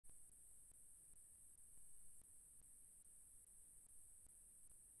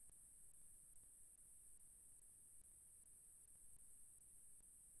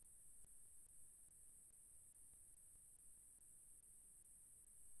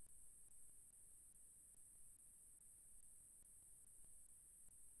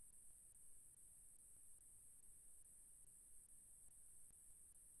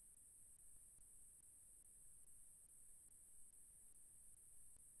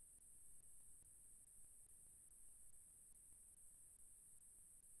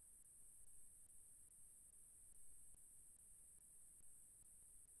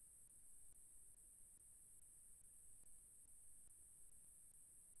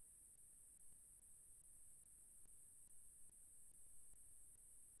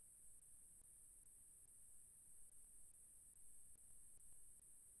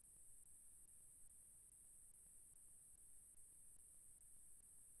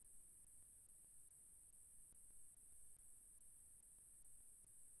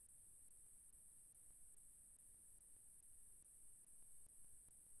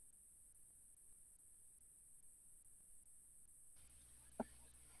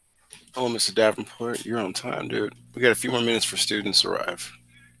Oh, Mr. Davenport, you're on time, dude. We got a few more minutes for students to arrive.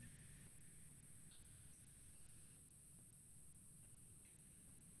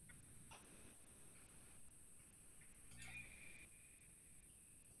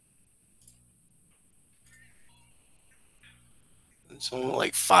 It's only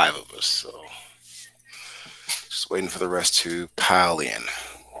like five of us, so just waiting for the rest to pile in.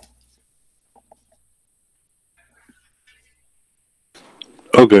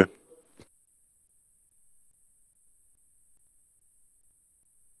 Okay.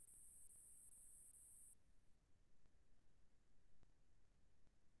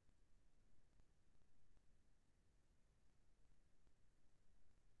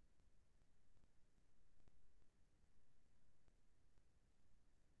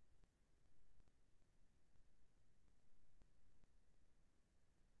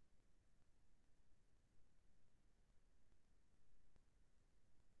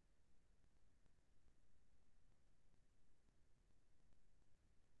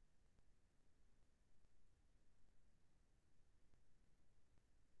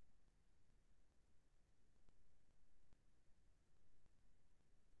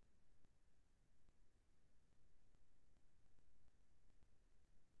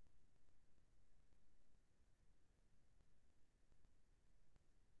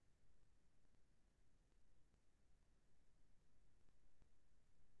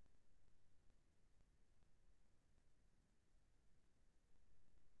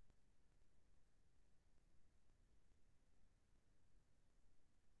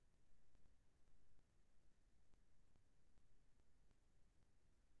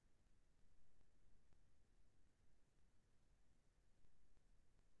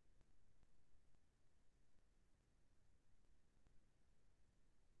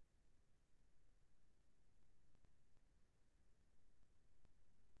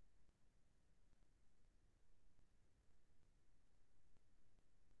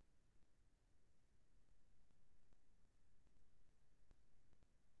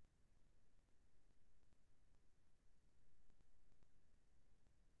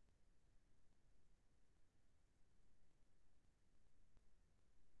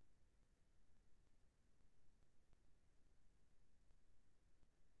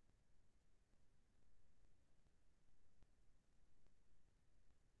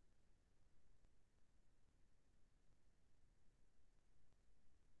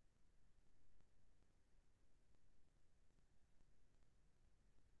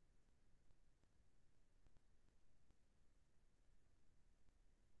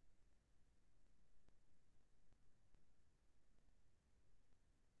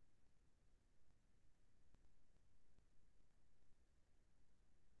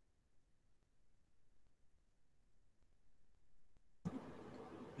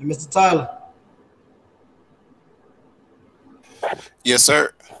 And Mr. Tyler, Yes,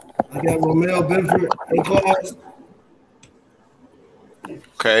 sir. I got Romel Benford in class.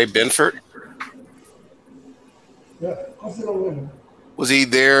 Okay, Benford. Yeah, I'll sit over there. Was he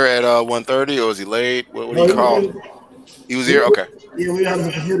there at 1:30 or was he late? What do No, you he, call? he, He was he, here. Okay. yeah, we having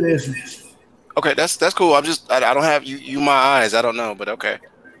some computer issues. Okay, that's cool. I don't have you my eyes. I don't know, but okay.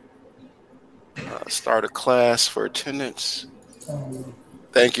 Start a class for attendance.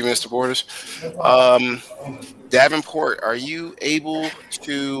 Thank you, Mr. Borders. No problem. Um, Davenport, are you able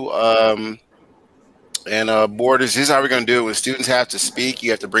to and Borders? This is how we're going to do it. When students have to speak,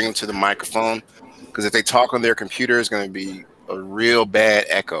 you have to bring them to the microphone because if they talk on their computer, it's going to be a real bad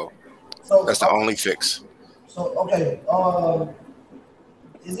echo. So, That's the only fix. okay.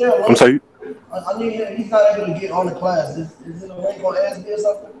 Is there a I'm link? sorry. I need him. He's not able to get on the class. Is it a link on ASB or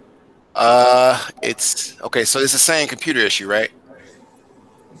something? It's okay. So it's the same computer issue, right?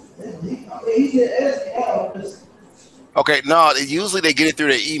 I mean, he can ask me now. Okay, no, usually they get it through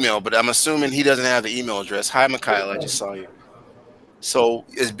their email, but I'm assuming he doesn't have the email address. Hi, Mikhail, I just saw you. So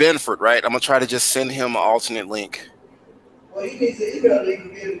it's Benford, right? I'm gonna try to just send him an alternate link. Well, he needs an email to even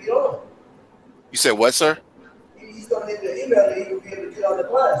be able to get on. You said what, sir? He's going to need an email to even be able to get on the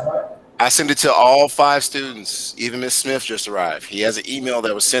class, right? I sent it to all five students. Even Miss Smith just arrived. He has an email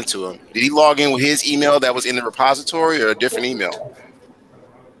that was sent to him. Did he log in with his email that was in the repository or a different email?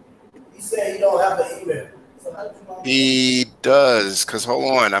 He said he don't have an email. So He does, because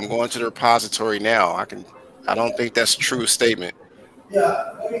hold on, I'm going to the repository now. I don't think that's a true statement.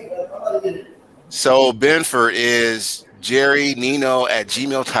 yeah, I'm going to get it. So Benford is Jerry Nino at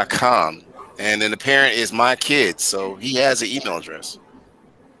gmail.com. And then the parent is my kid. So he has an email address.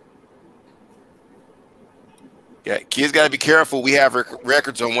 Yeah, kids got to be careful. We have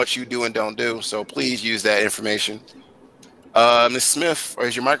records on what you do and don't do. So please use that information. Miss Smith,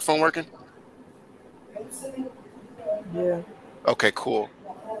 is your microphone working? Yeah. Okay, cool.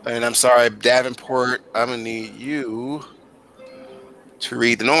 And I'm sorry, Davenport, I'm gonna need you to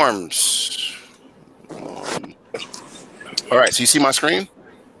read the norms. Um, all right, so you see my screen?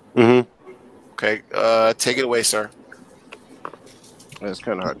 Mm-hmm. Okay, take it away, sir. It's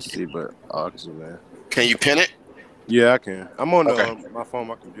kind of hard to see, but I'll zoom in. Can you pin it? Yeah, I can. I'm on Okay. my phone.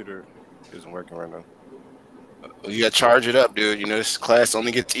 My computer isn't working right now. Well, you got to charge it up, dude. You know, this class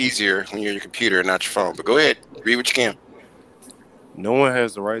only gets easier when you're on your computer and not your phone. But go ahead, read what you can. No one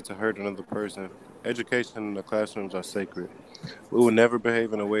has the right to hurt another person. Education in the classrooms are sacred. We will never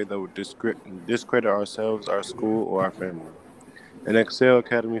behave in a way that would discredit ourselves, our school, or our family. An Excel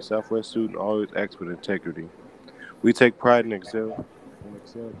Academy Southwest student always acts with integrity. We take pride in Excel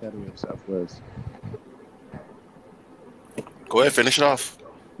Academy of Southwest. Go ahead, finish it off.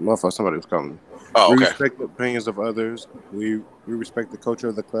 Motherfucker, somebody was calling me. Oh, We okay. respect the opinions of others. We respect the culture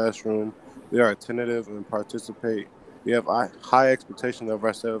of the classroom. We are attentive and participate. We have high expectations of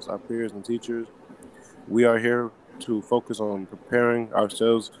ourselves, our peers, and teachers. We are here to focus on preparing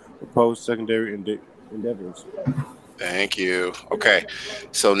ourselves for post-secondary endeavors. Thank you. Okay,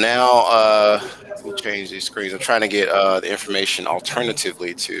 so now let me change these screens. I'm trying to get the information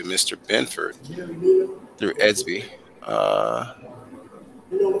alternatively to Mr. Benford through Edsby.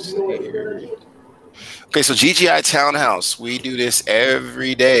 Let's see here. Okay, so GGI Townhouse. We do this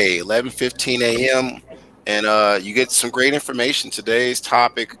every day, 11:15 a.m. And you get some great information. Today's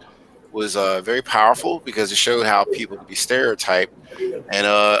topic was very powerful because it showed how people could be stereotyped and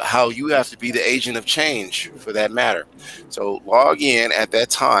how you have to be the agent of change for that matter. So log in at that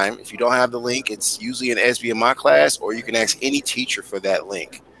time. If you don't have the link, it's usually an SBMI class, or you can ask any teacher for that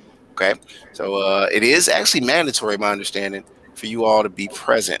link. Okay, so it is actually mandatory, my understanding, for you all to be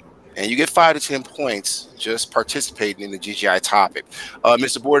present. And you get 5 to 10 points just participating in the GGI topic.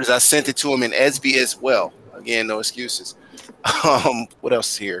 Mr. Borders, I sent it to him in SB as well. Again, no excuses. What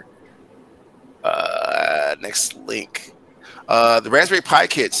else is here? Next link. The Raspberry Pi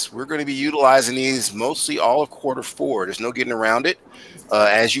kits, we're going to be utilizing these mostly all of quarter 4. There's no getting around it.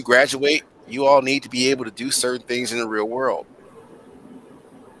 As you graduate, you all need to be able to do certain things in the real world.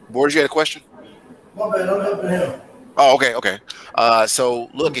 Borders, you had a question? My bad, I'm helping him. Oh, okay, okay. So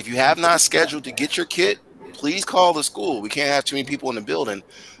look, if you have not scheduled to get your kit, please call the school. We can't have too many people in the building.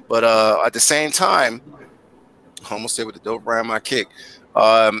 But at the same time, I almost said with the dope around my kick.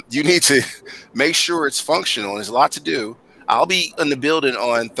 You need to make sure it's functional. There's a lot to do. I'll be in the building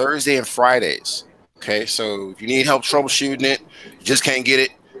on Thursday and Fridays. Okay, so if you need help troubleshooting it, you just can't get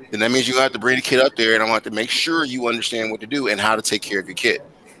it, then that means you have to bring the kit up there, and I want to make sure you understand what to do and how to take care of your kit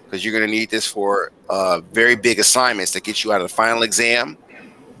because you're going to need this for very big assignments that get you out of the final exam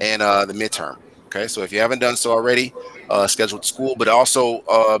and the midterm. Okay, so if you haven't done so already, schedule with school, but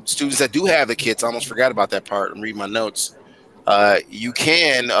also students that do have the kits. I almost forgot about that part. I'm reading my notes. You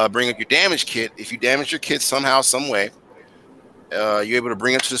can bring up your damaged kit. If you damage your kit somehow, some way, you're able to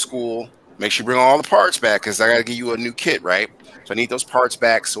bring it to the school. Make sure you bring all the parts back because I got to give you a new kit, right? So I need those parts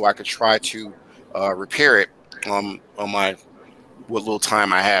back so I could try to repair it on my what little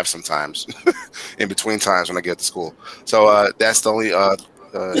time I have sometimes in between times when I get to school. So that's the only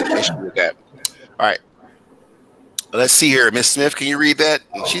issue with that. All right. Let's see here. Miss Smith, can you read that?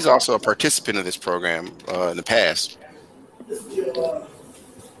 And she's also a participant of this program in the past.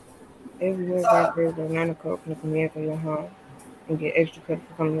 Every year, graduates are not occurred from the community of your home and get extra credit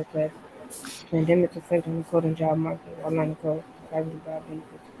for coming to class. Pandemic affecting the code and job market while not occurred. Privately job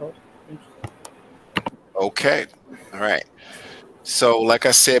benefits code. Okay. All right. So, like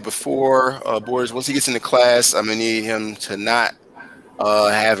I said before, Boris, once he gets into class, I'm gonna need him to not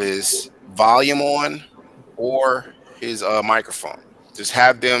have his volume on or his microphone. Just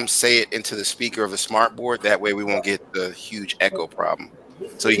have them say it into the speaker of the smart board. That way, we won't get the huge echo problem.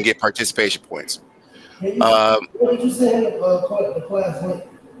 So you can get participation points. Can you, Um, what did you say in the class link?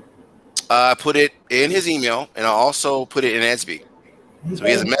 I put it in his email, and I also put it in SB. You So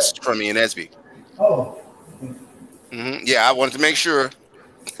he has a think? message from me in SB. Oh, Yeah, I wanted to make sure.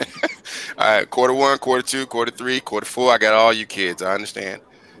 All right, quarter 1, quarter 2, quarter 3, quarter 4. I got all you kids. I understand.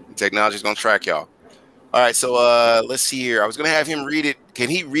 The technology's gonna track y'all. All right, so let's see here. I was gonna have him read it. Can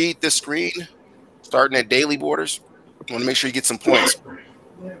he read the screen starting at daily borders? I want to make sure he gets some points.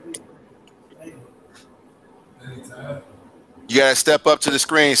 You gotta step up to the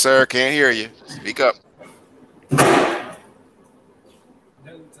screen, sir. Can't hear you. Speak up.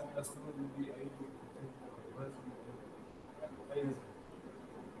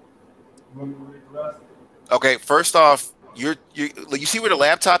 Okay, first off, you see where the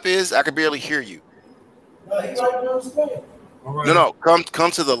laptop is? I can barely hear you. no, he right there on the screen. All right. No,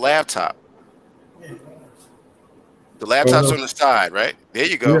 come to the laptop. The laptop's Oh, on the side, right? There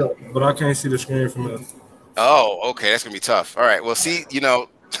you go. yeah, but I can't see the screen from here. Oh, okay, that's gonna be tough. All right, well, see,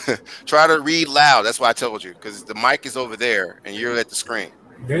 try to read loud. That's why I told you, because the mic is over there and you're at the screen.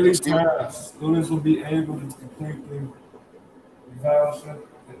 So Daily see tasks. Students will be able to complete the evaluation,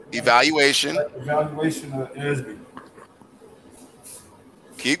 evaluation. evaluation of ESB.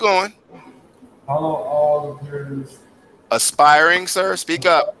 Keep going. Hello, all appears. Aspiring, sir, speak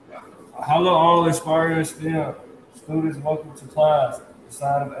up. Hello, all aspiring STEM students. Welcome to class.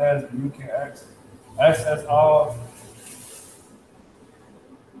 Inside of ESB, you can access all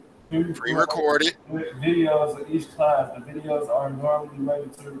pre-recorded Pre-recorded. videos of each class. The videos are normally ready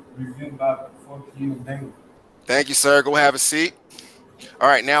to review by 4 p.m. daily. Thank you, sir. Go have a seat. All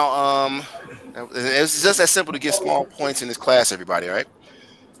right, now it's just that simple to get small points in this class, everybody. All right.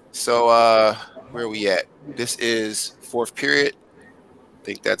 So where are we at? This is fourth period. I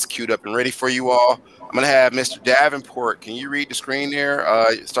think that's queued up and ready for you all. I'm gonna have Mr. Davenport. Can you read the screen there?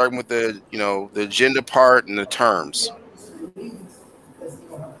 Starting with the agenda part and the terms.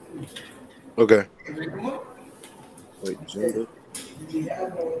 Okay. Wait, agenda.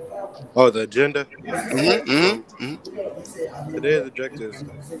 Oh, the agenda. Today's objectives: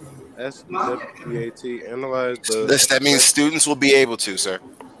 SWAT analyze the. That means students will be able to, sir.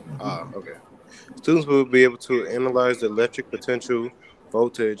 Okay. Students will be able to analyze the electric potential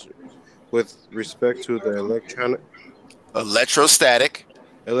voltage with respect to the electrostatic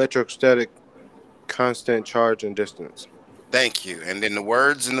constant charge and distance. Thank you. And then the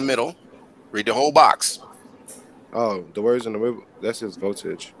words in the middle. Read the whole box. Oh, the words in the middle, that says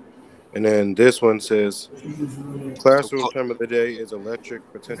voltage. And then this one says classroom term of the day is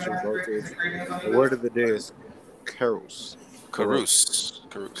electric potential voltage. The word of the day is Carus. Yeah.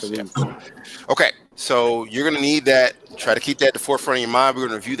 Okay, so you're going to need that. Try to keep that at the forefront of your mind. We're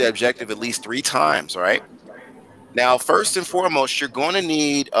going to review that objective at least 3 times, all right? Now, first and foremost, you're going to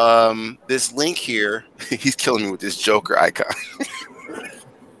need this link here. He's killing me with this Joker icon.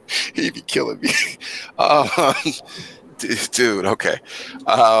 He'd be killing me. Dude, okay.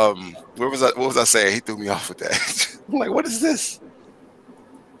 What was I saying? He threw me off with that. I'm like, what is this?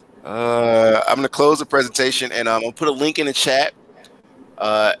 I'm going to close the presentation, and I'm going to put a link in the chat.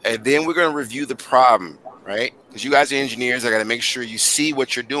 And then we're going to review the problem, right? Because you guys are engineers. I got to make sure you see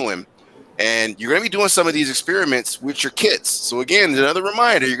what you're doing. And you're going to be doing some of these experiments with your kits. So again, another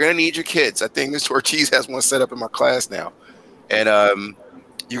reminder, you're going to need your kits. I think Mr. Ortiz has one set up in my class now. And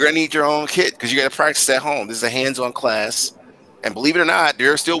you're going to need your own kit because you got to practice at home. This is a hands-on class. And believe it or not,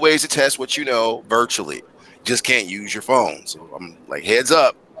 there are still ways to test what you know virtually. You just can't use your phone. So I'm like, heads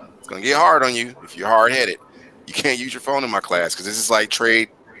up. It's going to get hard on you if you're hard-headed. You can't use your phone in my class because this is like trade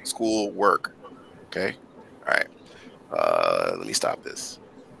school work. Okay? All right. Let me stop this.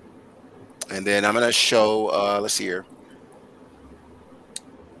 And then I'm going to show, let's see here,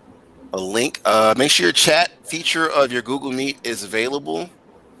 a link. Make sure your chat feature of your Google Meet is available.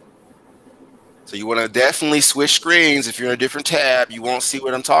 So you want to definitely switch screens. If you're in a different tab, you won't see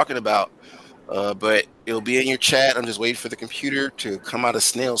what I'm talking about. But it'll be in your chat. I'm just waiting for the computer to come out of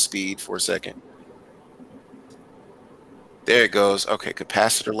snail speed for a second. There it goes. Okay,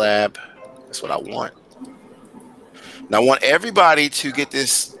 capacitor lab. That's what I want. Now, I want everybody to get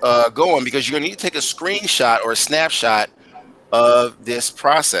this going because you're going to need to take a screenshot or a snapshot of this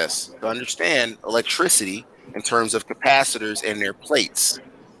process to understand electricity in terms of capacitors and their plates.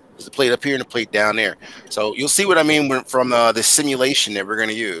 There's a plate up here and a plate down there. So you'll see what I mean from the simulation that we're going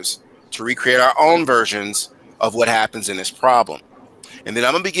to use to recreate our own versions of what happens in this problem. And then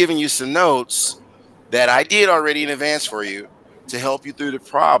I'm going to be giving you some notes that I did already in advance for you to help you through the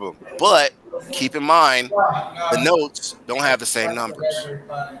problem. But keep in mind, the notes don't have the same numbers.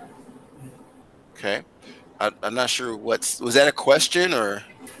 Okay. I'm not sure was that a question or?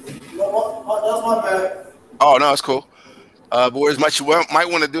 Oh, no, it's cool. But as much you might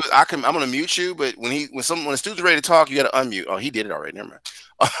want to do, I'm going to mute you. But when the student's ready to talk, you got to unmute. Oh, he did it already. Never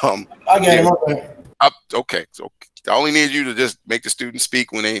mind. I got him. Okay. So I only need you to just make the student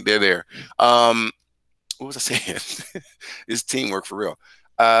speak when they're there. What was I saying? It's teamwork for real.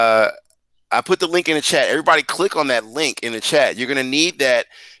 I put the link in the chat. Everybody click on that link in the chat. You're going to need that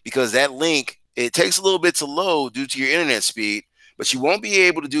because that link, it takes a little bit to load due to your internet speed, but you won't be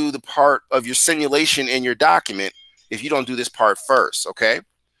able to do the part of your simulation in your document if you don't do this part first, okay?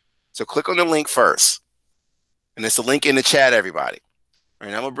 So click on the link first. And it's a link in the chat, everybody. All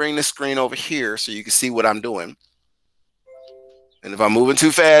right, I'm going to bring the screen over here so you can see what I'm doing. And if I'm moving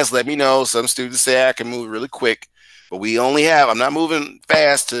too fast, let me know. Some students say I can move really quick, but I'm not moving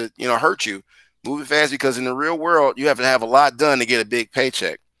fast to, hurt you, Move it fast because in the real world, you have to have a lot done to get a big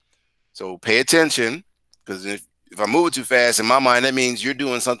paycheck. So pay attention, because if I move it too fast, in my mind, that means you're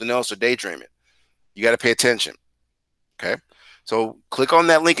doing something else or daydreaming. You got to pay attention. Okay. So click on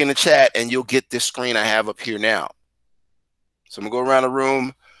that link in the chat and you'll get this screen I have up here now. So I'm going to go around the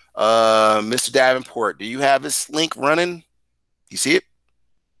room. Mr. Davenport, do you have this link running? You see it?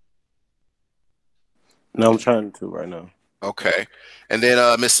 No, I'm trying to right now. Okay. And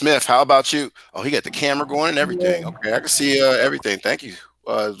then Miss Smith, how about you? Oh, he got the camera going and everything. Yeah. Okay, I can see everything. Thank you.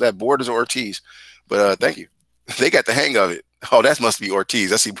 That board is Ortiz, but thank you. They got the hang of it. Oh, that must be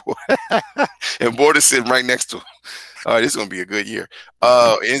Ortiz. I see board. And board is sitting right next to him. All right, this is gonna be a good year.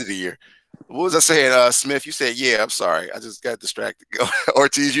 End of the year. What was I saying? Smith, you said, yeah, I'm sorry. I just got distracted.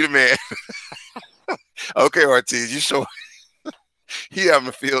 Ortiz, you the man. Okay, Ortiz, you show he having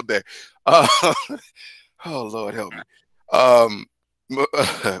a field day. Oh Lord help me.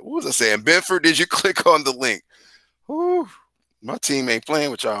 What was I saying? Benford, did you click on the link? Whew, my team ain't playing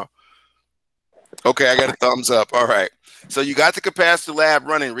with y'all. Okay, I got a thumbs up. All right. So you got the capacitor lab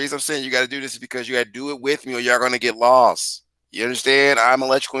running. The reason I'm saying you got to do this is because you got to do it with me or y'all going to get lost. You understand? I'm an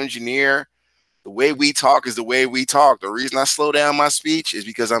electrical engineer. The way we talk is the way we talk. The reason I slow down my speech is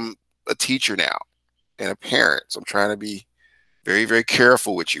because I'm a teacher now and a parent. So I'm trying to be very, very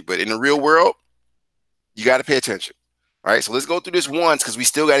careful with you. But in the real world, you got to pay attention. All right, so let's go through this once because we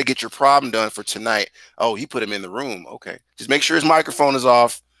still got to get your problem done for tonight. Oh, he put him in the room. Okay, just make sure his microphone is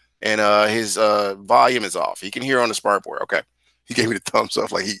off and his volume is off. He can hear on the smart board. Okay, he gave me the thumbs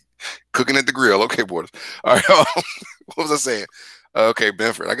up like he cooking at the grill. Okay, boys. All right, what was I saying? Okay,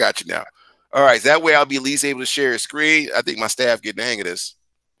 Benford, I got you now. All right, that way I'll be at least able to share a screen. I think my staff getting the hang of this.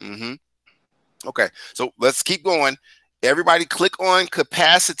 Okay, so let's keep going. Everybody click on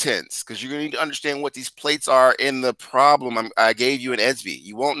capacitance because you're going to need to understand what these plates are in the problem I gave you in ESV.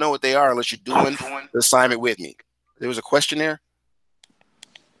 You won't know what they are unless you're doing the assignment with me. There was a question there?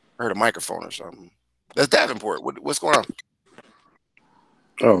 I heard a microphone or something. That's Davenport. What's going on?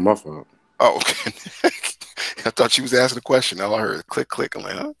 Oh, my fault. Oh, okay. I thought she was asking a question. All I heard click, click. I'm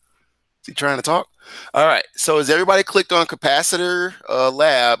like, huh? Is he trying to talk? All right. So has everybody clicked on capacitor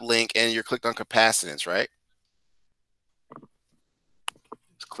lab link and you're clicked on capacitance, right?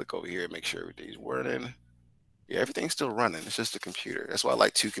 Click over here and make sure everything's running. Yeah, everything's still running. It's just a computer. That's why I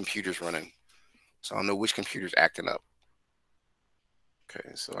like two computers running. So I don't know which computer's acting up.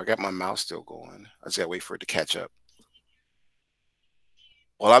 Okay, so I got my mouse still going. I just gotta wait for it to catch up.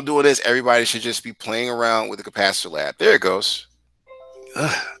 While I'm doing this, everybody should just be playing around with the capacitor lab. There it goes.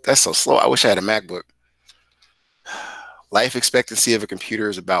 Ugh, that's so slow. I wish I had a MacBook. Life expectancy of a computer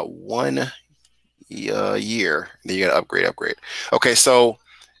is about 1 year. Then you gotta upgrade. Okay, so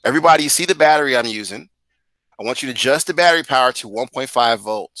everybody, you see the battery I'm using. I want you to adjust the battery power to 1.5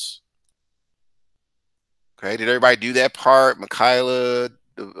 volts. Okay, did everybody do that part? Michaela,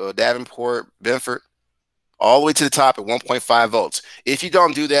 Davenport, Benford, all the way to the top at 1.5 volts. If you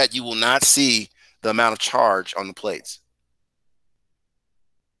don't do that, you will not see the amount of charge on the plates.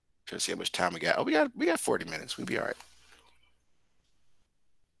 Trying to see how much time we got. Oh, we got 40 minutes. We'll be all right.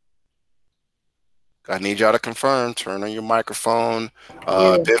 I need y'all to confirm. Turn on your microphone.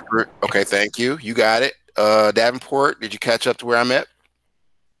 Yeah. Benford, okay, thank you. You got it. Davenport, did you catch up to where I'm at?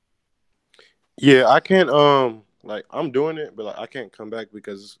 Yeah, I can't. Like I'm doing it, but like I can't come back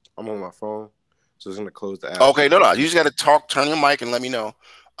because I'm on my phone, so it's gonna close the app. Okay, no. You just got to talk. Turn your mic and let me know.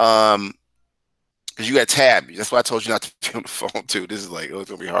 Because you got tab. That's why I told you not to be on the phone too. This is like, oh,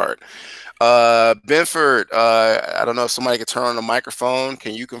 it's gonna be hard. Benford, I don't know if somebody can turn on the microphone.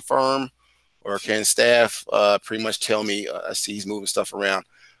 Can you confirm, or can staff pretty much tell me? I see he's moving stuff around.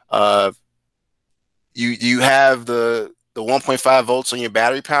 You have the 1.5 volts on your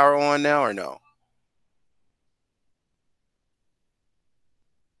battery power on now, or no?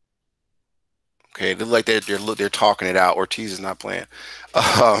 Okay, they look like they're talking it out. Ortiz is not playing.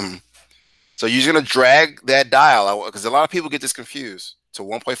 So you're just gonna drag that dial out because a lot of people get this confused to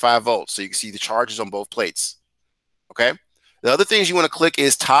 1.5 volts, so you can see the charges on both plates. Okay. The other things you want to click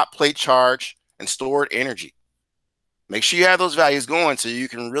is top plate charge and stored energy. Make sure you have those values going so you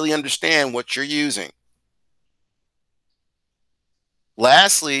can really understand what you're using.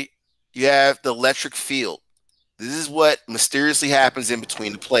 Lastly, you have the electric field. This is what mysteriously happens in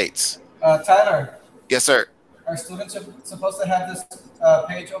between the plates. Tyler. Yes, sir. Are students supposed to have this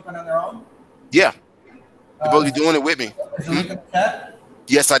page open on their own? Yeah. You're supposed to be doing it with me. Is it in the chat?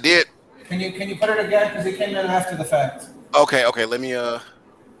 Yes, I did. Can you put it again because it came in after the fact? Okay. Let me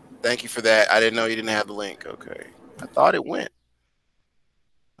thank you for that. I didn't know you didn't have the link. Okay. I thought it went.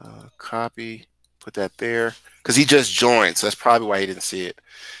 Copy. Put that there because he just joined, so that's probably why he didn't see it.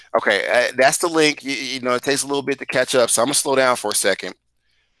 Okay, that's the link. You know, it takes a little bit to catch up, so I'm gonna slow down for a second.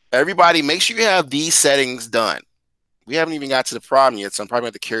 Everybody, make sure you have these settings done. We haven't even got to the problem yet, so I'm probably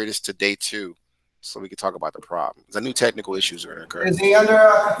going to carry this to day 2 so we can talk about the problem. I knew technical issues are going to occur. Is he under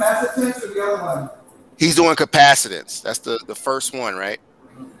capacitance or the other one? He's doing capacitance. That's the first one, right?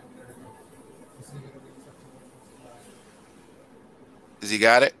 Has he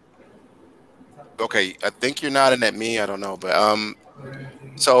got it? Okay, I think you're nodding at me. I don't know, but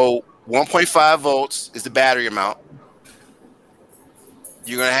so 1.5 volts is the battery amount.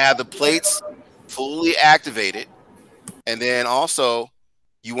 You're going to have the plates fully activated, and then also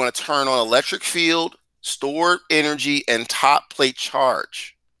you want to turn on electric field, stored energy, and top plate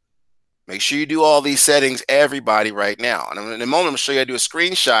charge. Make sure you do all these settings, everybody, right now. And in a moment, I'm going to show you how to do a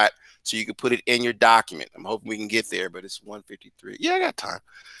screenshot so you can put it in your document. I'm hoping we can get there, but it's 1:53. Yeah, I got time.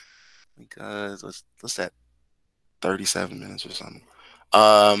 Because let's at 37 minutes or something.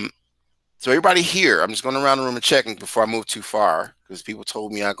 So everybody here, I'm just going around the room and checking before I move too far because people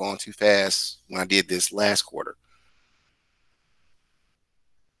told me I going too fast when I did this last quarter.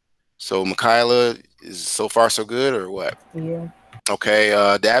 So Michaela, is so far so good or what? Yeah. Okay,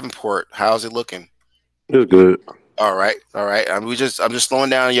 Davenport, how's it looking? It's good. All right, all right. I'm just slowing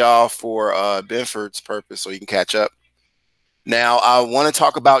down y'all for Benford's purpose so you can catch up. Now I want to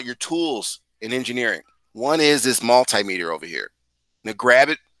talk about your tools in engineering. One is this multimeter over here. Now grab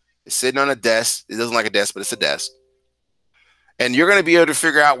it. It's sitting on a desk. It doesn't like a desk, but it's a desk. And you're going to be able to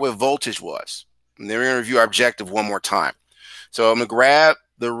figure out what voltage was. And then we're going to review our objective one more time. So I'm going to grab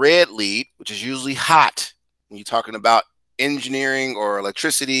the red lead, which is usually hot when you're talking about engineering or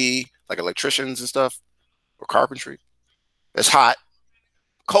electricity, like electricians and stuff, or carpentry. That's hot.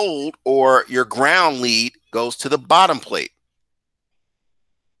 Cold, or your ground lead, goes to the bottom plate.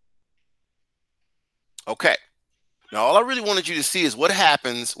 Okay. Now, all I really wanted you to see is what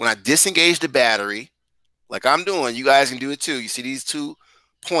happens when I disengage the battery, like I'm doing. You guys can do it too. You see these 2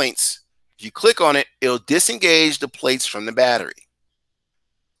 points. If you click on it, it'll disengage the plates from the battery.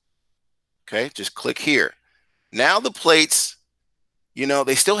 Okay, just click here. Now the plates, you know,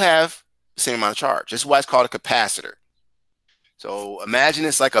 they still have the same amount of charge. This is why it's called a capacitor. So imagine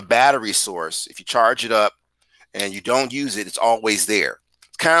it's like a battery source. If you charge it up and you don't use it, it's always there.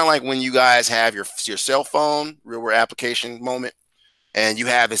 It's kind of like when you guys have your cell phone, real world application moment, and you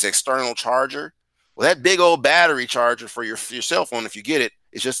have this external charger. Well, that big old battery charger for your cell phone, if you get it,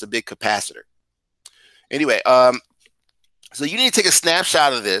 is just a big capacitor. Anyway, so you need to take a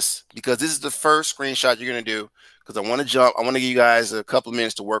snapshot of this because this is the first screenshot you're going to do because I want to give you guys a couple of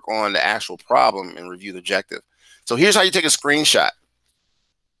minutes to work on the actual problem and review the objective. So here's how you take a screenshot.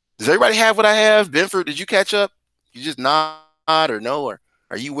 Does everybody have what I have? Benford, did you catch up? You just nod or no, or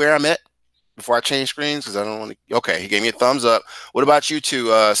are you where I'm at before I change screens? Because I don't want to. Okay, he gave me a thumbs up. What about you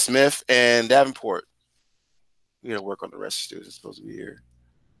two, Smith and Davenport? We got to work on the rest of the students. It's supposed to be here.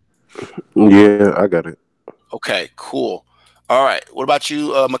 Yeah, I got it. Okay, cool. All right. What about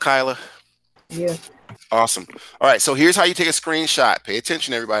you, Michaela? Yeah. Awesome. All right. So here's how you take a screenshot. Pay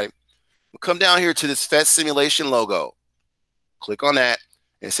attention, everybody. We'll come down here to this FET simulation logo. Click on that.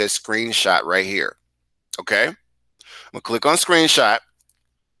 It says screenshot right here. Okay. I'm going to click on screenshot.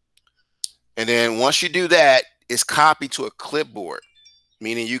 And then once you do that, it's copied to a clipboard,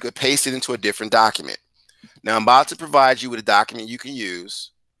 meaning you could paste it into a different document. Now I'm about to provide you with a document you can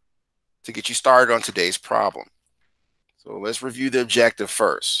use to get you started on today's problem. So let's review the objective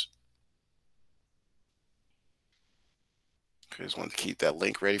first. Okay, just want to keep that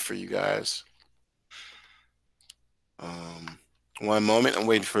link ready for you guys. One moment, I'm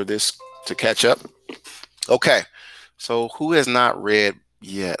waiting for this to catch up. Okay, so who has not read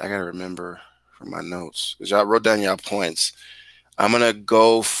yet? I gotta remember from my notes because y'all wrote down y'all points. I'm gonna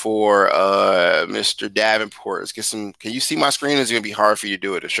go for Mr. Davenport. Let's get some. Can you see my screen? Is it gonna be hard for you to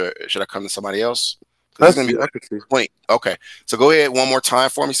do it, or should I come to somebody else? It's gonna be I can see. 20. Okay, so go ahead one more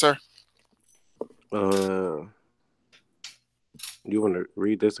time for me, sir. You want to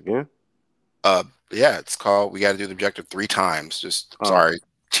read this again? Yeah, it's called. We got to do the objective 3 times. Just sorry,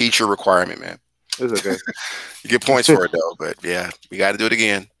 teacher requirement, man. It's okay. You get points for it though, but yeah, we got to do it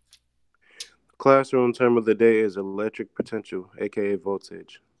again. Classroom term of the day is electric potential, aka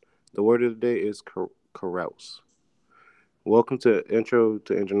voltage. The word of the day is carouse. Welcome to Intro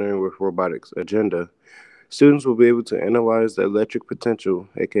to Engineering with Robotics Agenda. Students will be able to analyze the electric potential,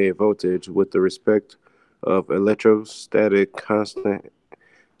 aka voltage, with the respect of electrostatic constant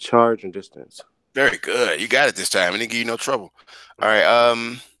charge and distance. Very good. You got it this time. I didn't give you no trouble. All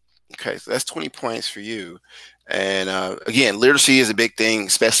right. Okay, so that's 20 points for you. And again, literacy is a big thing,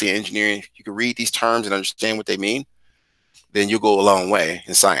 especially in engineering. You can read these terms and understand what they mean. then you'll go a long way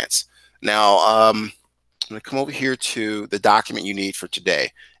in science. Now, I'm going to come over here to the document you need for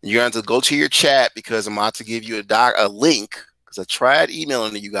today. And you're going to have to go to your chat because I'm about to give you a link, because I tried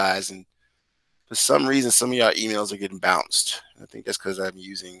emailing to you guys, and for some reason, some of y'all emails are getting bounced. I think that's because I'm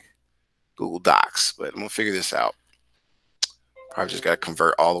using Google Docs, but I'm going to figure this out. Probably just got to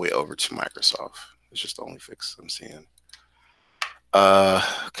convert all the way over to Microsoft. It's just the only fix I'm seeing.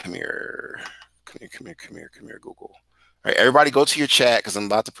 Come here, Google. All right, everybody go to your chat because I'm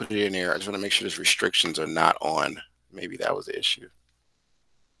about to put it in there. I just want to make sure those restrictions are not on. Maybe that was the issue.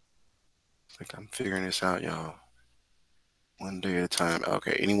 I think I'm figuring this out, y'all. One day at a time.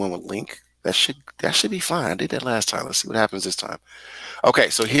 Okay, anyone with link? That should be fine. I did that last time. Let's see what happens this time. Okay,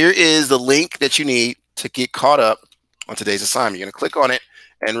 so here is the link that you need to get caught up on today's assignment. You're going to click on it.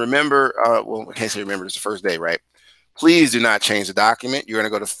 And remember, well, I can't say remember, it's the first day, right? Please do not change the document. You're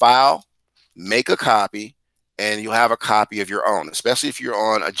going to go to File, Make a Copy, and you'll have a copy of your own, especially if you're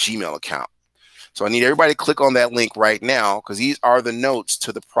on a Gmail account. So I need everybody to click on that link right now because these are the notes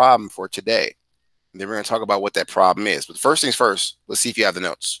to the problem for today. And then we're going to talk about what that problem is. But first things first, let's see if you have the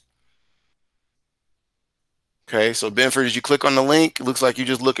notes. Okay, so Benford, did you click on the link? It looks like you're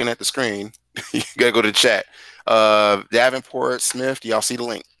just looking at the screen. You got to go to the chat. Davenport, Smith, do y'all see the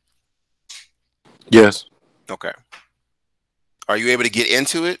link? Yes. Okay. Are you able to get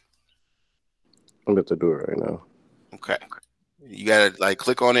into it? I'm about to do it right now. Okay. You got to like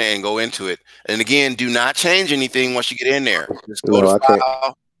click on it and go into it. And again, do not change anything once you get in there. Just go to File.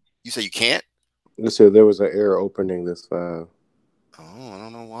 Can't. You say you can't? It said there was an error opening this file. Oh, I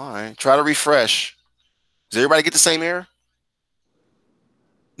don't know why. Try to refresh. Does everybody get the same error?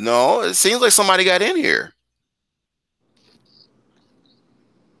 No, it seems like somebody got in here.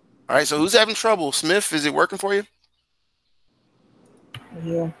 All right, so who's having trouble? Smith, is it working for you?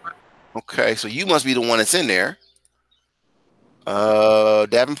 Yeah. Okay, so you must be the one that's in there.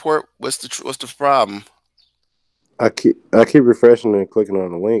 Davenport, what's the problem? I keep refreshing and clicking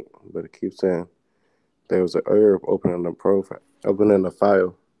on the link, but it keeps saying there was an error opening the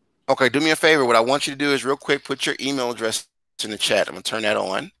file. Okay, do me a favor. What I want you to do is real quick put your email address in the chat. I'm gonna turn that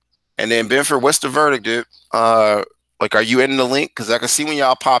on. And then Benford, what's the verdict, dude? Like, are you in the link? Because I can see when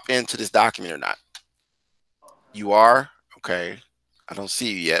y'all pop into this document or not. You are? Okay. I don't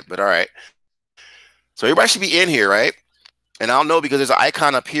see you yet, but all right. So everybody should be in here, right? And I'll know because there's an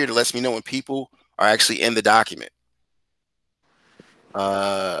icon up here that lets me know when people are actually in the document.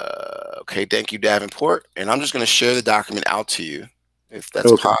 Okay, thank you, Davenport. And I'm just going to share the document out to you if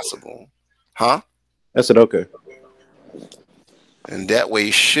that's possible. Huh? I said okay. And that way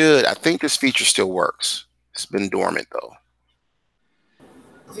I think this feature still works. It's been dormant though.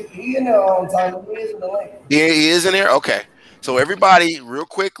 He in there all the time. He is in the link. Yeah, he is in there? Okay. So everybody, real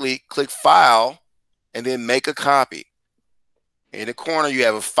quickly, click File and then Make a Copy. In the corner, you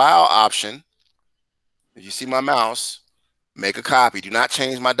have a File option. If you see my mouse, make a copy. Do not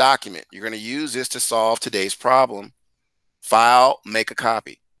change my document. You're going to use this to solve today's problem. File, make a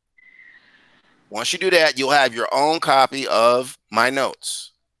copy. Once you do that, you'll have your own copy of my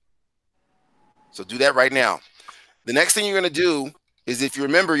notes. So do that right now. The next thing you're going to do is, if you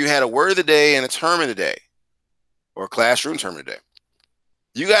remember, you had a word of the day and a term of the day, or a classroom term of the day.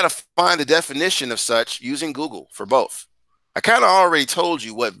 You got to find the definition of such using Google for both. I kind of already told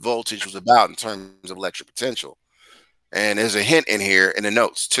you what voltage was about in terms of electric potential. And there's a hint in here in the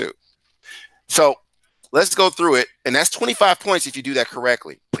notes too. So let's go through it. And that's 25 points if you do that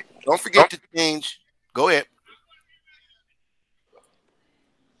correctly. Don't forget to change. Go ahead.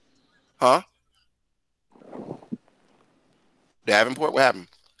 Huh? Davenport, what happened?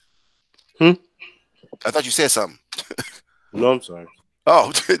 I thought you said something. No, I'm sorry.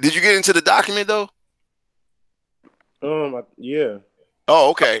 Oh, did you get into the document though? Yeah. Oh,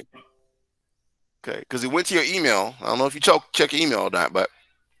 okay. Okay, because it went to your email. I don't know if you check your email or not, but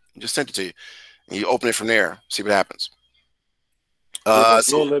I just sent it to you. And you open it from there, see what happens. I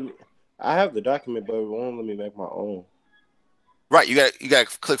have the document, but it won't let me make my own. Right, you got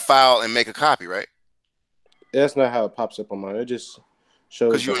to click File and make a copy, right? That's not how it pops up on mine. It just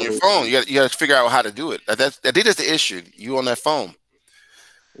shows. Because you're on your phone. You got to figure out how to do it. That's the issue. You on that phone.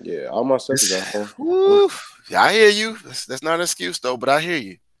 Yeah, all my stuff is on phone. Woo. Yeah, I hear you. That's not an excuse though, but I hear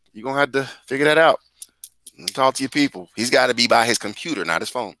you. You're gonna have to figure that out. Talk to your people. He's got to be by his computer, not his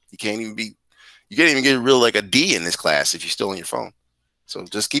phone. You can't even get real like a D in this class if you're still on your phone. So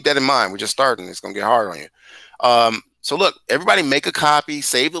just keep that in mind. We're just starting. It's gonna get hard on you. So look, everybody make a copy,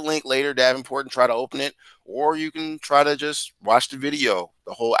 save the link later, Davenport, and try to open it. Or you can try to just watch the video,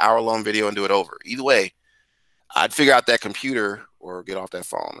 the whole hour-long video, and do it over. Either way, I'd figure out that computer or get off that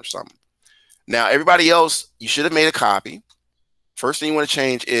phone or something. Now, everybody else, you should have made a copy. First thing you want to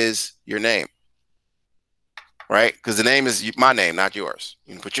change is your name, right? Because the name is my name, not yours.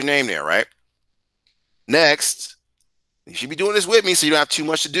 You can put your name there, right? Next, you should be doing this with me so you don't have too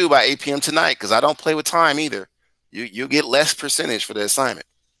much to do by 8 p.m. tonight, because I don't play with time either. You'll get less percentage for the assignment.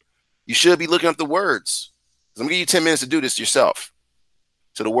 You should be looking up the words. I'm going to give you 10 minutes to do this yourself.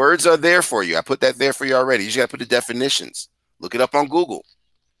 So the words are there for you. I put that there for you already. You just got to put the definitions. Look it up on Google.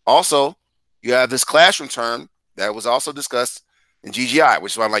 Also, you have this classroom term that was also discussed in GGI,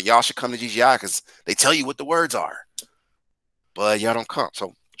 which is why I'm like, y'all should come to GGI because they tell you what the words are. But y'all don't come.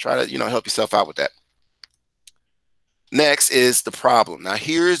 So try to, help yourself out with that. Next is the problem. Now,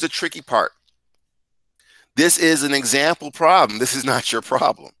 here's the tricky part. This is an example problem. This is not your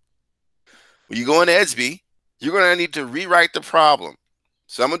problem. When you go into EDSB, you're going to need to rewrite the problem.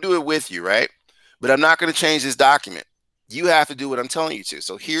 So I'm going to do it with you, right? But I'm not going to change this document. You have to do what I'm telling you to.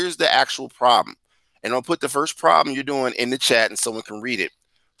 So here's the actual problem. And I'll put the first problem you're doing in the chat and someone can read it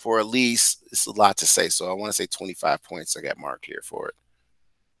for at least, it's a lot to say. So I want to say 25 points I got marked here for it.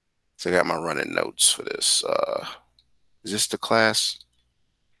 So I got my running notes for this. Is this the class?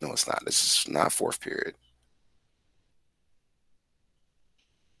 No, it's not. This is not fourth period.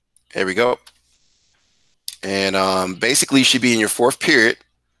 There we go. And basically, you should be in your fourth period.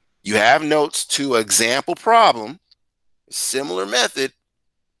 You have notes to an example problem, similar method.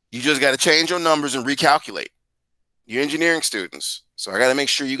 You just got to change your numbers and recalculate. You're engineering students, so I got to make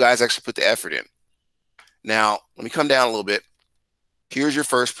sure you guys actually put the effort in. Now, let me come down a little bit. Here's your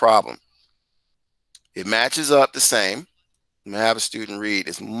first problem. It matches up the same. I'm going to have a student read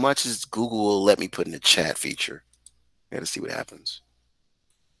as much as Google will let me put in the chat feature. I got to see what happens.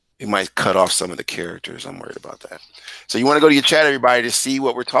 It might cut off some of the characters. I'm worried about that. So you want to go to your chat, everybody, to see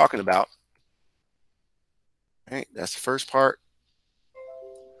what we're talking about. All right, that's the first part.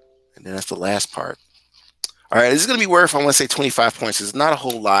 And then that's the last part. All right, this is going to be worth, I want to say 25 points. It's not a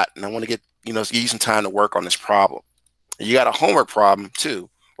whole lot. And I want to get, give you some time to work on this problem. And you got a homework problem too,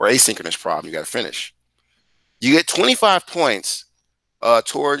 or asynchronous problem you got to finish. You get 25 points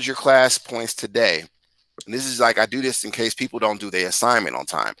towards your class points today. And this is like, I do this in case people don't do their assignment on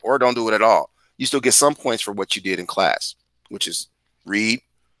time or don't do it at all. You still get some points for what you did in class, which is read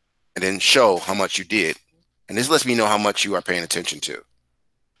and then show how much you did. And this lets me know how much you are paying attention to.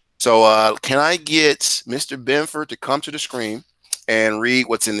 So can I get Mr. Benford to come to the screen and read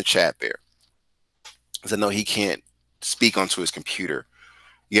what's in the chat there? Because I know he can't speak onto his computer.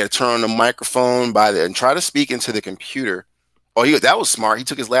 You got to turn on the microphone and try to speak into the computer. Oh, that was smart. He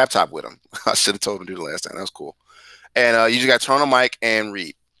took his laptop with him. I should have told him to do the last time. That was cool. And you just got to turn on the mic and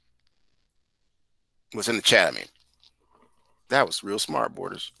read what's in the chat. I mean, that was real smart,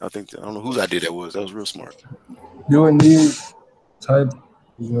 Borders. I don't know whose idea that was. That was real smart. You would need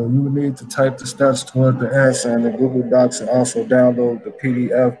to type the steps toward the answer in the Google Docs and also download the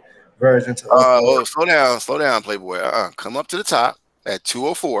PDF version to upload. Slow down, Playboy. Come up to the top at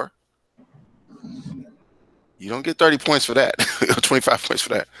 204. You don't get 30 points for that. 25 points for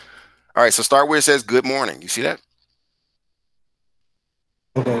that. All right, so start where it says good morning. You see that?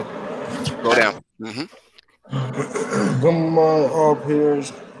 Okay. Go down. Good morning, all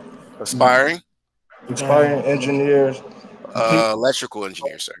peers. Aspiring engineers. Electrical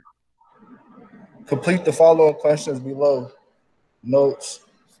engineer, sir. Complete the following questions below. Notes.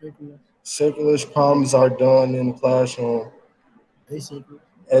 Circular problems are done in the classroom.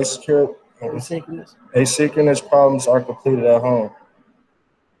 Asynchronous problems are completed at home.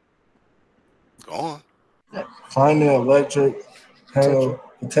 Go on. Find the electric panel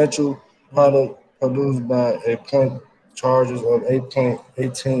potential product produced by a point charges of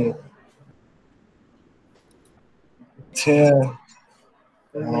 8.18. 10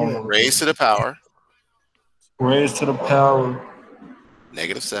 raised to the power.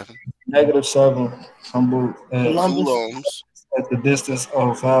 -7. -7 coulombs at the distance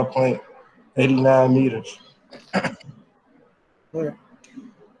of 5.89 meters.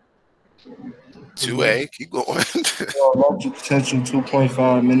 2A, keep going. Electric potential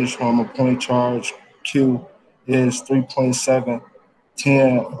 2.5 minutes from a point charge Q is 3.7,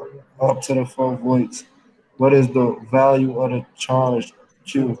 10 up to the 4 volts. What is the value of the charge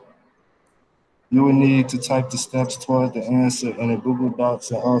Q? You will need to type the steps toward the answer in the Google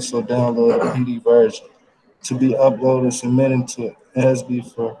Docs and also download a PD version to be uploaded and submitted to EDSB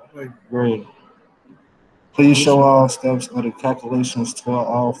for grading. Please show all steps of the calculations toward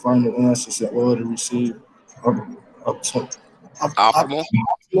all final answers in order to receive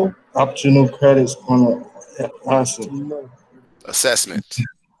optional credits on the answer. Assessments.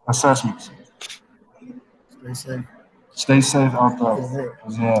 Assessments. Stay safe out there.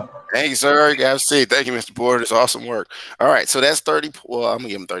 Yeah. Thank you, sir. You got a seat. Thank you, Mr. Porter. It's awesome work. All right, so that's 30. Well, I'm gonna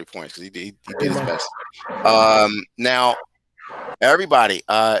give him 30 points because he did his best. Now everybody,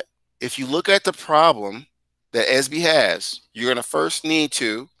 if you look at the problem that SB has, you're gonna first need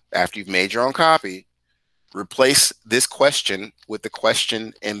to, after you've made your own copy, replace this question with the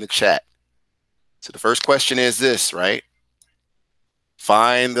question in the chat. So the first question is this, right?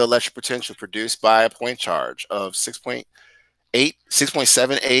 Find the electric potential produced by a point charge of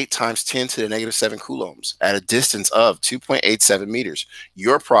 6.78 times 10 to the negative 7 coulombs at a distance of 2.87 meters.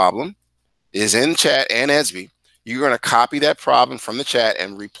 Your problem is in chat and ESB. You're going to copy that problem from the chat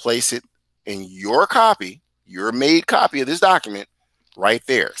and replace it in your copy, your made copy of this document right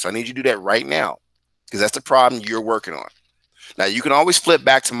there. So I need you to do that right now because that's the problem you're working on. Now you can always flip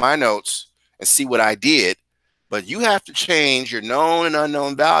back to my notes and see what I did, but you have to change your known and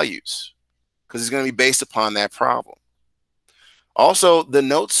unknown values because it's going to be based upon that problem. Also, the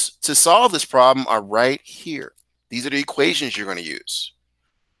notes to solve this problem are right here. These are the equations you're going to use.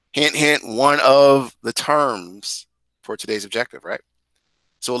 Hint, hint, one of the terms for today's objective, right?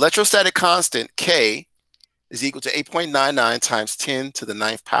 So electrostatic constant K is equal to 8.99 times 10 to the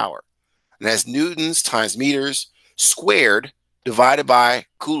ninth power. And that's newtons times meters squared divided by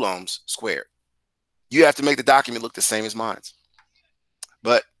coulombs squared. You have to make the document look the same as mine,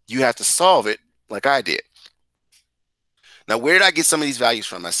 but you have to solve it like I did. Now, where did I get some of these values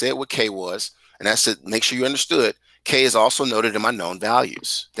from? I said what K was, and that's to make sure you understood. K is also noted in my known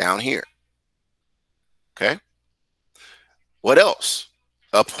values down here. Okay. What else?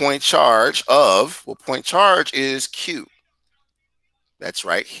 A point charge of, well, point charge is Q. That's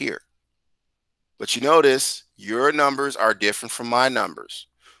right here. But you notice your numbers are different from my numbers.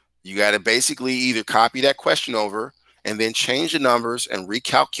 You got to basically either copy that question over and then change the numbers and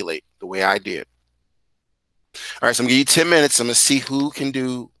recalculate the way I did. All right, so I'm gonna give you 10 minutes. I'm gonna see who can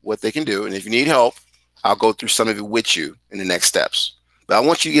do what they can do. And if you need help, I'll go through some of it with you in the next steps. But I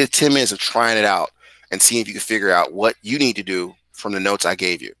want you to get 10 minutes of trying it out and seeing if you can figure out what you need to do from the notes I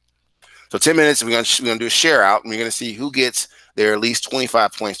gave you. So 10 minutes, we're gonna do a share out, and we're gonna see who gets their at least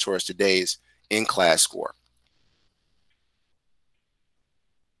 25 points towards today's in-class score.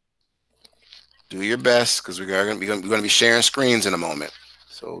 Do your best because we're gonna be sharing screens in a moment.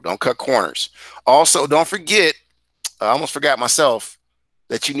 So don't cut corners. Also, don't forget, I almost forgot myself,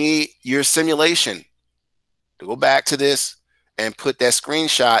 that you need your simulation to go back to this and put that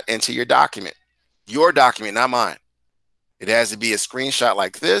screenshot into your document. Your document, not mine. It has to be a screenshot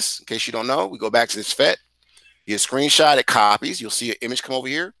like this. In case you don't know, we go back to this FET. You screenshot it, copies. You'll see an image come over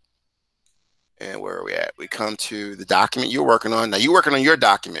here. And where are we at? We come to the document you're working on. Now you're working on your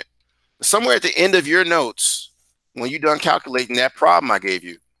document. Somewhere at the end of your notes, when you're done calculating that problem I gave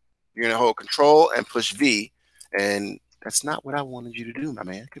you, you're going to hold Control and push V. And that's not what I wanted you to do, my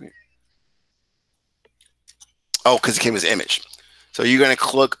man. Come here. Oh, because it came as an image. So you're going to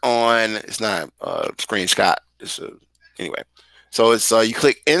click on, it's not a screenshot. It's anyway. So it's you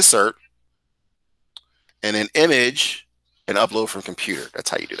click Insert and then Image and Upload from Computer. That's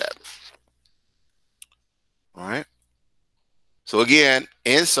how you do that. All right. So again,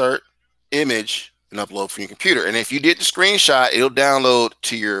 Insert, Image, and Upload from your computer. And if you did the screenshot, it'll download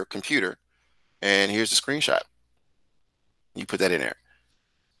to your computer. And here's the screenshot. You put that in there.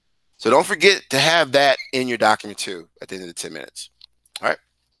 So don't forget to have that in your document too at the end of the 10 minutes. All right.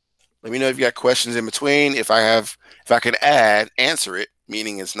 Let me know if you got questions in between. If I can answer it,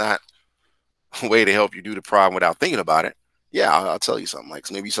 meaning it's not a way to help you do the problem without thinking about it. Yeah, I'll tell you something,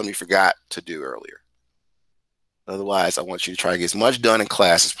 like maybe something you forgot to do earlier. Otherwise, I want you to try to get as much done in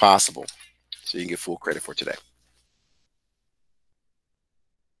class as possible so you can get full credit for today.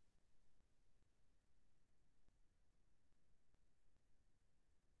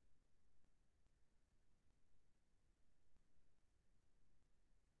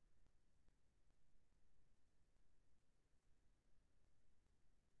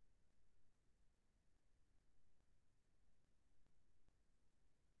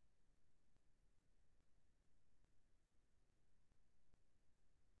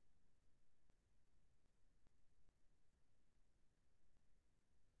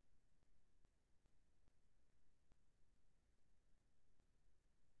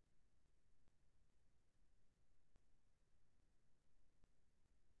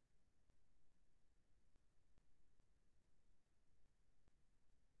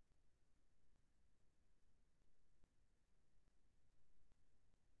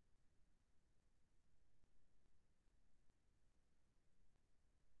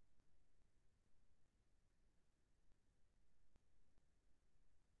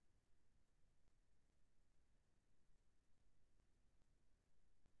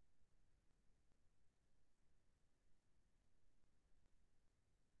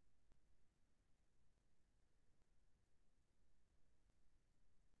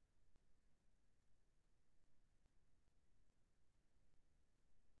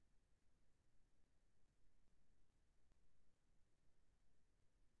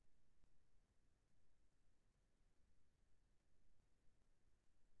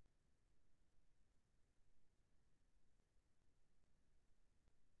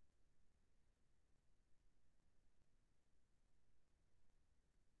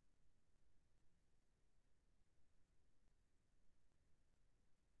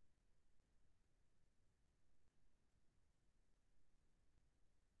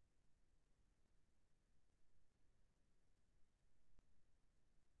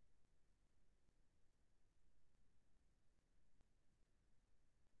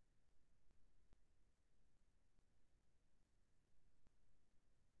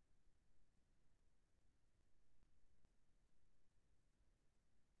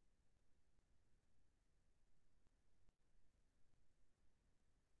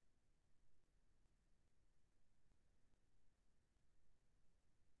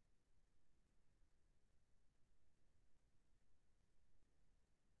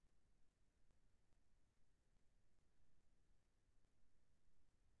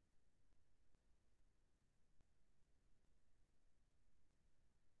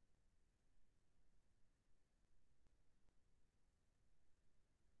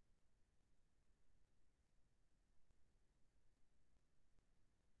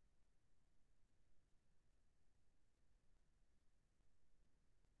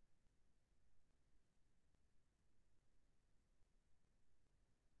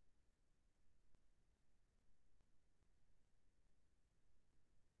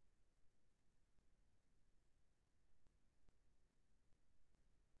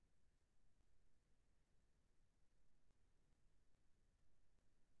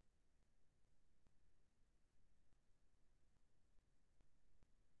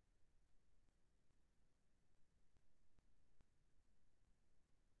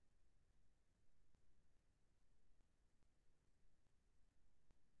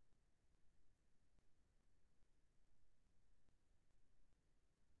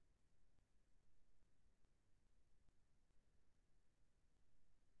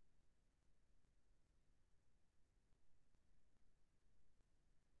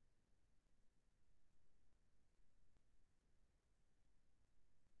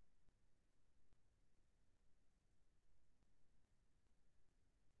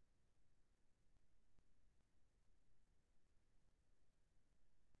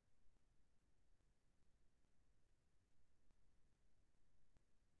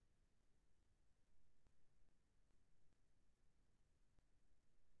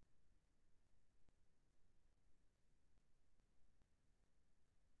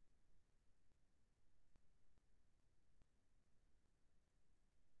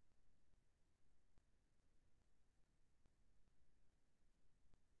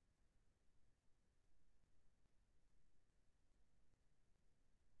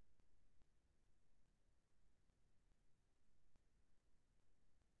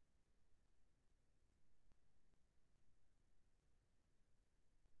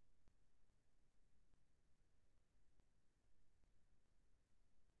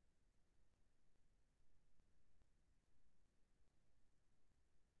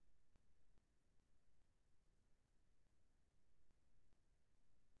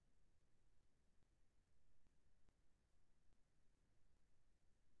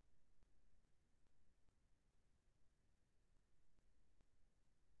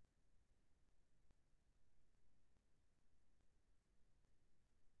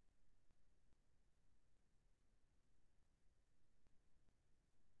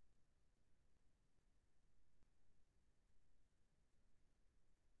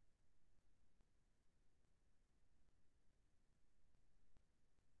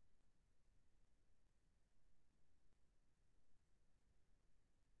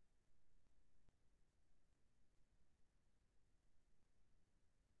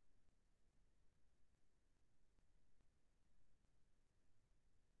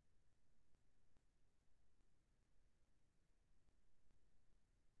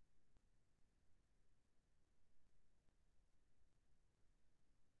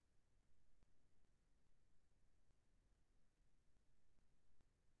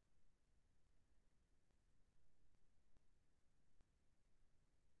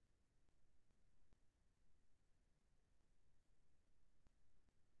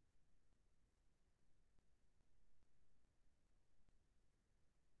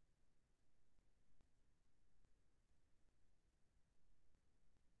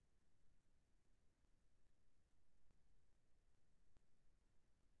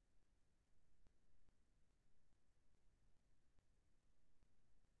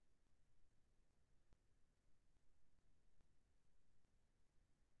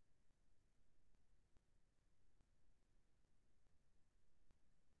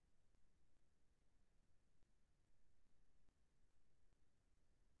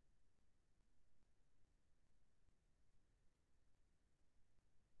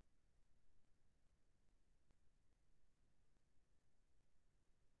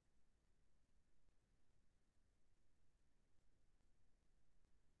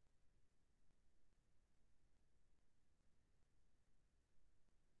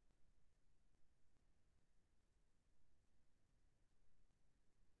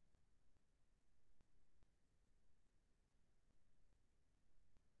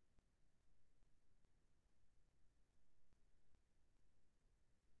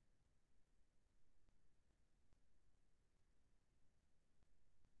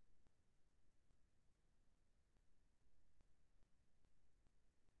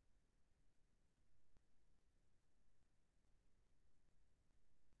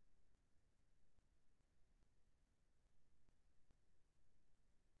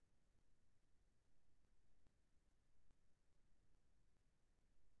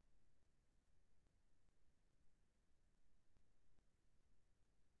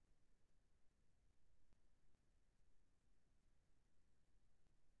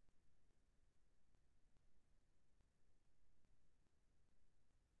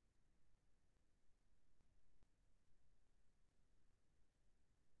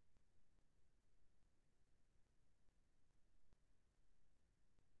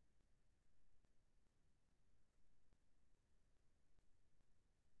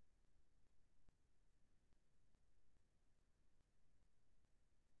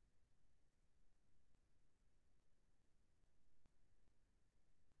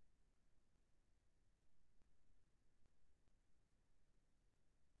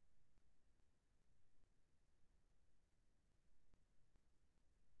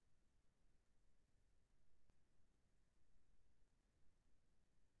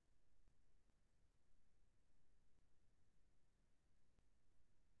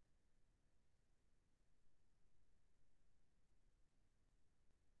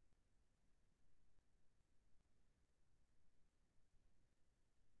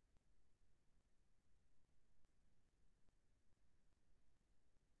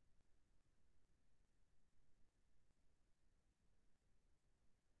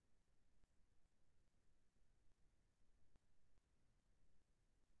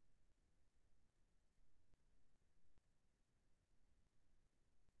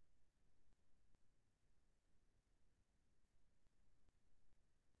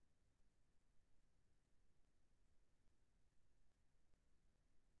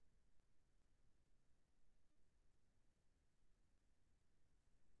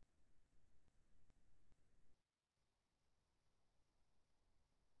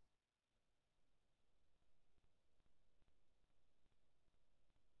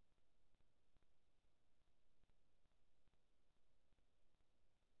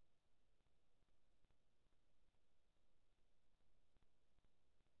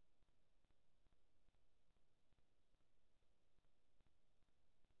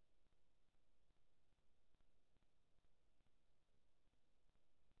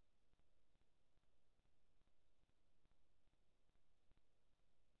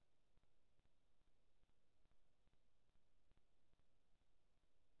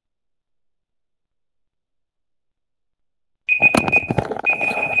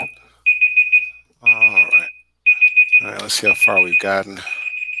 let's see how far we've gotten.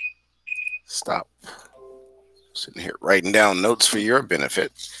 Stop sitting here writing down notes for your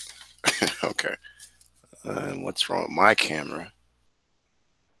benefit. Okay. And what's wrong with my camera?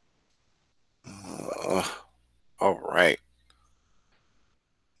 Uh, all right.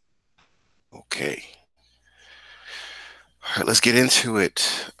 Okay. All right, let's get into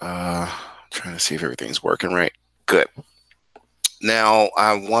it. Trying to see if everything's working right. Good. Now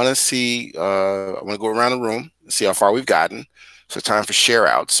I want to see. I want to go around the room and see how far we've gotten. So time for share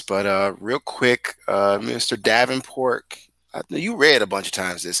outs. But real quick, Mr. Davenport, I know you read a bunch of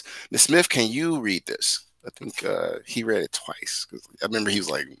times this. Miss Smith, can you read this? I think he read it twice. 'Cause I remember he was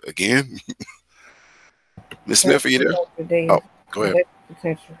like, again. Miss Smith, are you there? Today Oh, is go ahead. electric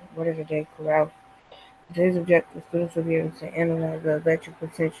potential. What is a day called? Today's objective, students will be able to analyze the electric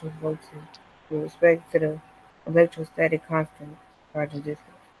potential voltage with respect to the electrostatic constant, charge and distance.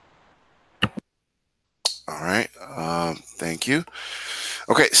 All right. Thank you.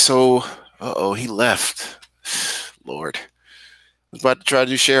 Okay, so uh-oh, he left. Lord. I was about to try to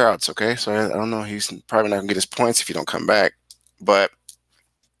do share outs, okay? So I don't know. He's probably not gonna get his points if you don't come back. But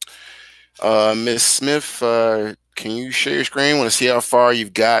Miss Smith, can you share your screen? Want to see how far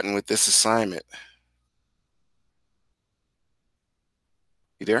you've gotten with this assignment?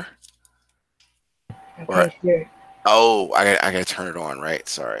 You there? I All right. can't hear it. Oh, I gotta turn it on, right?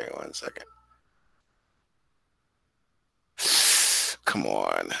 Sorry, 1 second. Come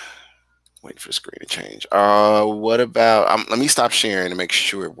on. Wait for the screen to change. What about let me stop sharing to make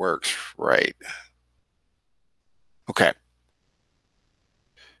sure it works right. Okay.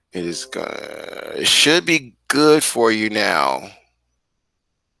 It should be good for you now.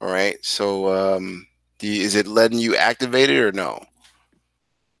 All right. So is it letting you activate it or no?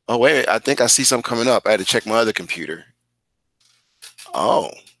 Oh wait, I think I see something coming up. I had to check my other computer.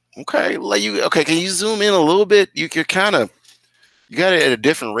 Oh, okay. Okay, can you zoom in a little bit? You're kind of you got it at a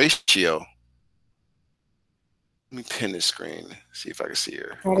different ratio. Let me pin this screen. See if I can see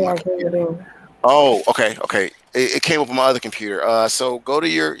her. How do I zoom it in? Oh, okay, okay. It came up on my other computer. So go to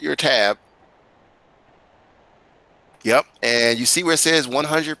your tab. Yep, and you see where it says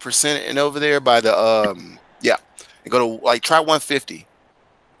 100% and over there by the yeah. And go to like try 150.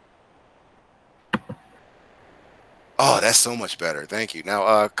 Oh, that's so much better. Thank you.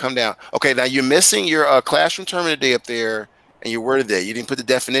 Now come down. Okay, now you're missing your classroom term of the day up there and your word of the day. You didn't put the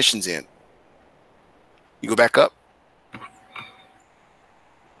definitions in. You go back up.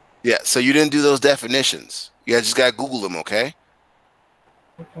 Yeah, so you didn't do those definitions. You just got to Google them, okay?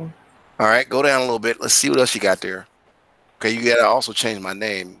 Okay. All right, go down a little bit. Let's see what else you got there. Okay, you got to also change my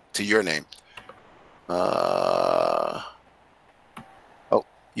name to your name. Oh,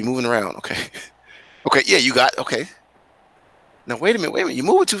 you're moving around. Okay. Okay, yeah, you got, okay. Now, wait a minute. You're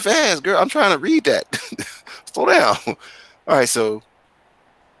moving too fast, girl. I'm trying to read that. Slow down. All right, so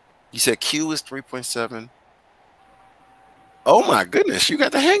you said Q is 3.7. Oh, my goodness. You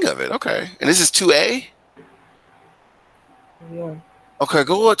got the hang of it. Okay. And this is 2A? Yeah. Okay,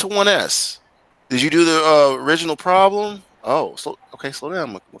 go up to 1S. Did you do the original problem? Oh, okay, slow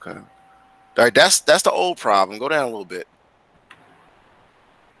down. Okay. All right, that's the old problem. Go down a little bit.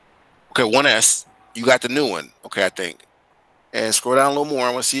 Okay, 1S. You got the new one. Okay, I think. And scroll down a little more.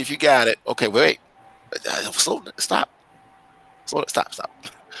 I want to see if you got it. Okay, wait. Stop. Stop.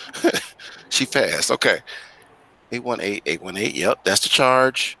 She fast. Okay. 818. Yep, that's the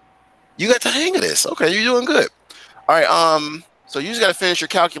charge. You got the hang of this. Okay, you're doing good. All right. So you just got to finish your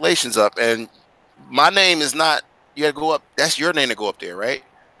calculations up. And my name is not. You got to go up. That's your name to go up there, right?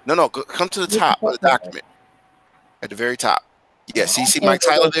 No. Come to the top of the document. At the very top. Yeah. See Mike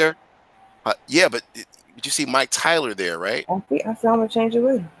Tyler there? Yeah, but did you see Mike Tyler there, right? I see I'm gonna change it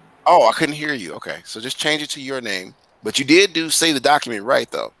later. Oh, I couldn't hear you. Okay, so just change it to your name. But you did say the document right,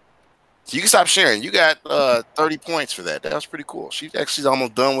 though. So you can stop sharing. You got 30 points for that. That was pretty cool. She's actually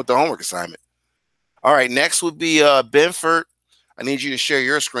almost done with the homework assignment. All right, next would be Benford. I need you to share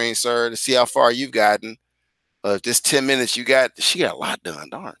your screen, sir, to see how far you've gotten. Just 10 minutes, she got a lot done.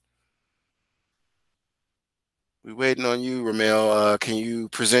 Darn. We're waiting on you, Ramel. Can you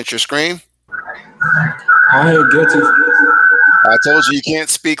present your screen? I ain't get to. I told you can't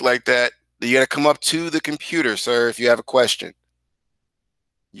speak like that. You got to come up to the computer, sir, if you have a question.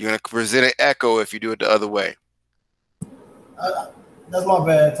 You're going to present an echo if you do it the other way. That's my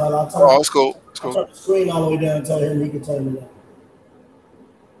bad, Tyler. Oh, it's cool. It's I cool. turned the screen all the way down and told him he could turn it down.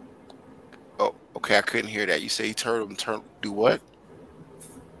 Oh, okay. I couldn't hear that. You say you do what?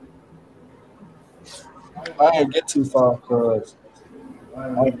 I didn't get too far because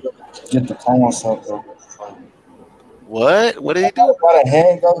I didn't get the concept of it. What? What did he do? I got a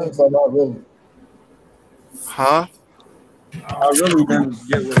hang of it, but not really. Huh? I really didn't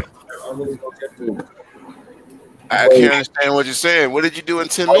get what I really don't get the I way. can't understand what you're saying. What did you do in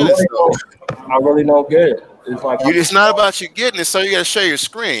 10 I minutes really though? don't. I really don't get it. It's like I'm. It's not about you getting it, so you got to share your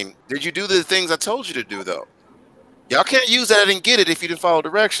screen. Did you do the things I told you to do though? Y'all can't use that I didn't get it if you didn't follow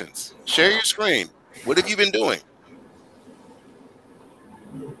directions. Share your screen. What have you been doing?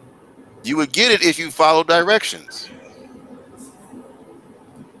 You would get it if you follow directions.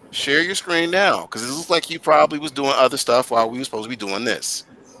 Share your screen now, because it looks like you probably was doing other stuff while we were supposed to be doing this.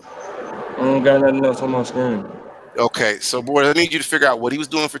 I don't got nothing else on my screen. Okay, so boy, I need you to figure out what he was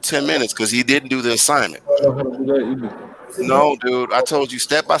doing for 10 minutes because he didn't do the assignment. I don't know how to do that either. No, dude, I told you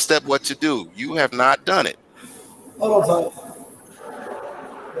step by step what to do. You have not done it. Hold on, Tyler.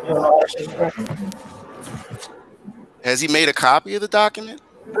 Has he made a copy of the document?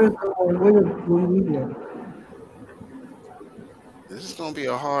 This is going to be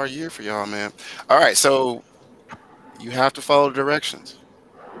a hard year for y'all, man. All right, so you have to follow the directions.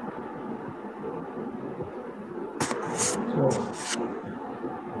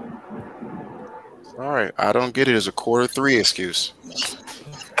 All right, I don't get it as a quarter three excuse.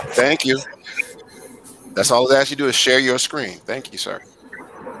 Thank you. That's all I ask you to do is share your screen. Thank you, sir.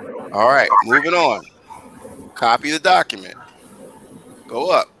 All right, moving on. Copy the document. Go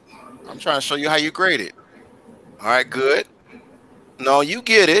up. I'm trying to show you how you grade it. All right, good. No, you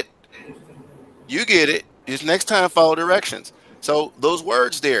get it. You get it. Just next time, follow directions. So those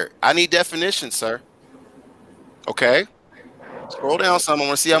words there, I need definitions, sir. Okay. Scroll down some. I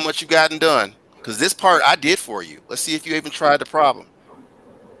want to see how much you've gotten done. Because this part I did for you. Let's see if you even tried the problem.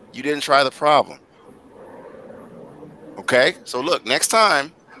 You didn't try the problem. Okay. So look, next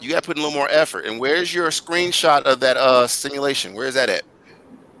time you got to put in a little more effort. And where's your screenshot of that simulation? Where is that at?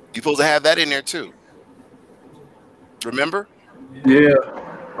 You're supposed to have that in there too. Remember? Yeah.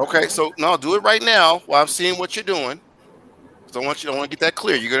 Okay. So no, do it right now while I'm seeing what you're doing. So I want to get that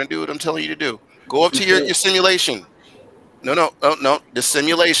clear. You're going to do what I'm telling you to do. Go up You to said your simulation. No. The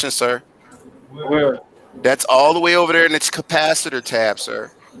simulation, sir. where? That's all the way over there in its capacitor tab,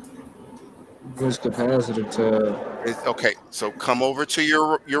 sir. Which capacitor tab? Okay, so come over to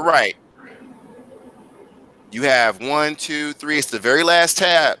your right. You have 1, 2, 3. It's the very last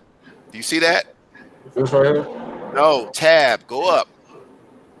tab. Do you see that? This right here? No, tab. Go up.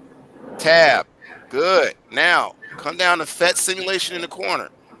 Tab. Good. Now, come down to FET simulation in the corner.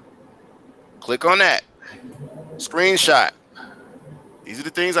 Click on that. Screenshot. These are the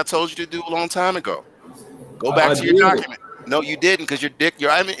things I told you to do a long time ago. Go back I to your did. document. No, you didn't because your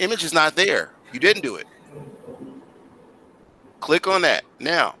image is not there. You didn't do it. Click on that.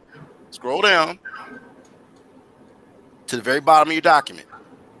 Now, scroll down to the very bottom of your document.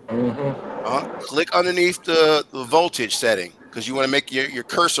 Click underneath the voltage setting because you want to make your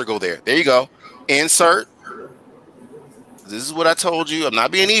cursor go there. There you go. Insert. This is what I told you. I'm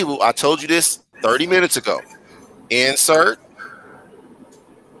not being evil. I told you this 30 minutes ago. Insert.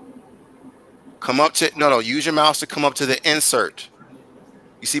 Come up to, no, use your mouse to come up to the insert.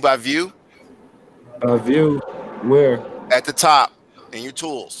 You see by view? View. Where? At the top in your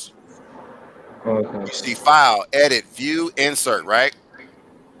tools. Okay. You see file, edit, view, insert, right?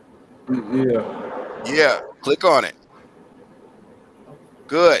 Yeah. Yeah. Click on it.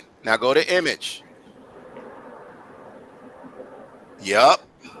 Good. Now go to image. Yup.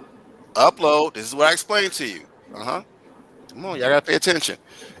 Upload. This is what I explained to you. Come on, y'all gotta pay attention.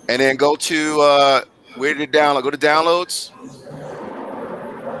 And then go to where did it download? Go to downloads.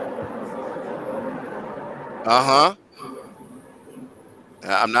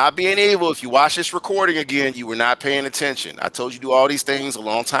 I'm not being evil. If you watch this recording again, you were not paying attention. I told you to do all these things a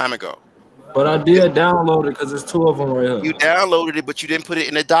long time ago. But I did download it because there's two of them right here. You downloaded it, but you didn't put it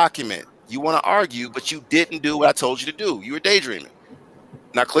in a document. You want to argue, but you didn't do what I told you to do. You were daydreaming.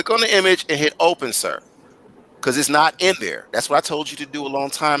 Now click on the image and hit open, sir, because it's not in there. That's what I told you to do a long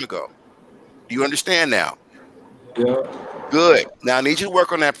time ago. Do you understand now? Yeah. Good. Now I need you to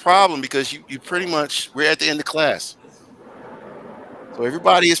work on that problem because you pretty much, we're at the end of class. So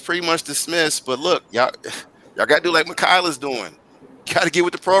everybody is pretty much dismissed. But look, y'all got to do like Mikhaila's doing. You got to get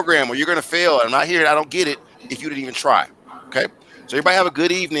with the program or you're going to fail. I'm not here. I don't get it if you didn't even try. Okay. So everybody have a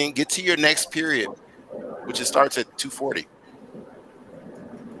good evening. Get to your next period, which starts at 2:40.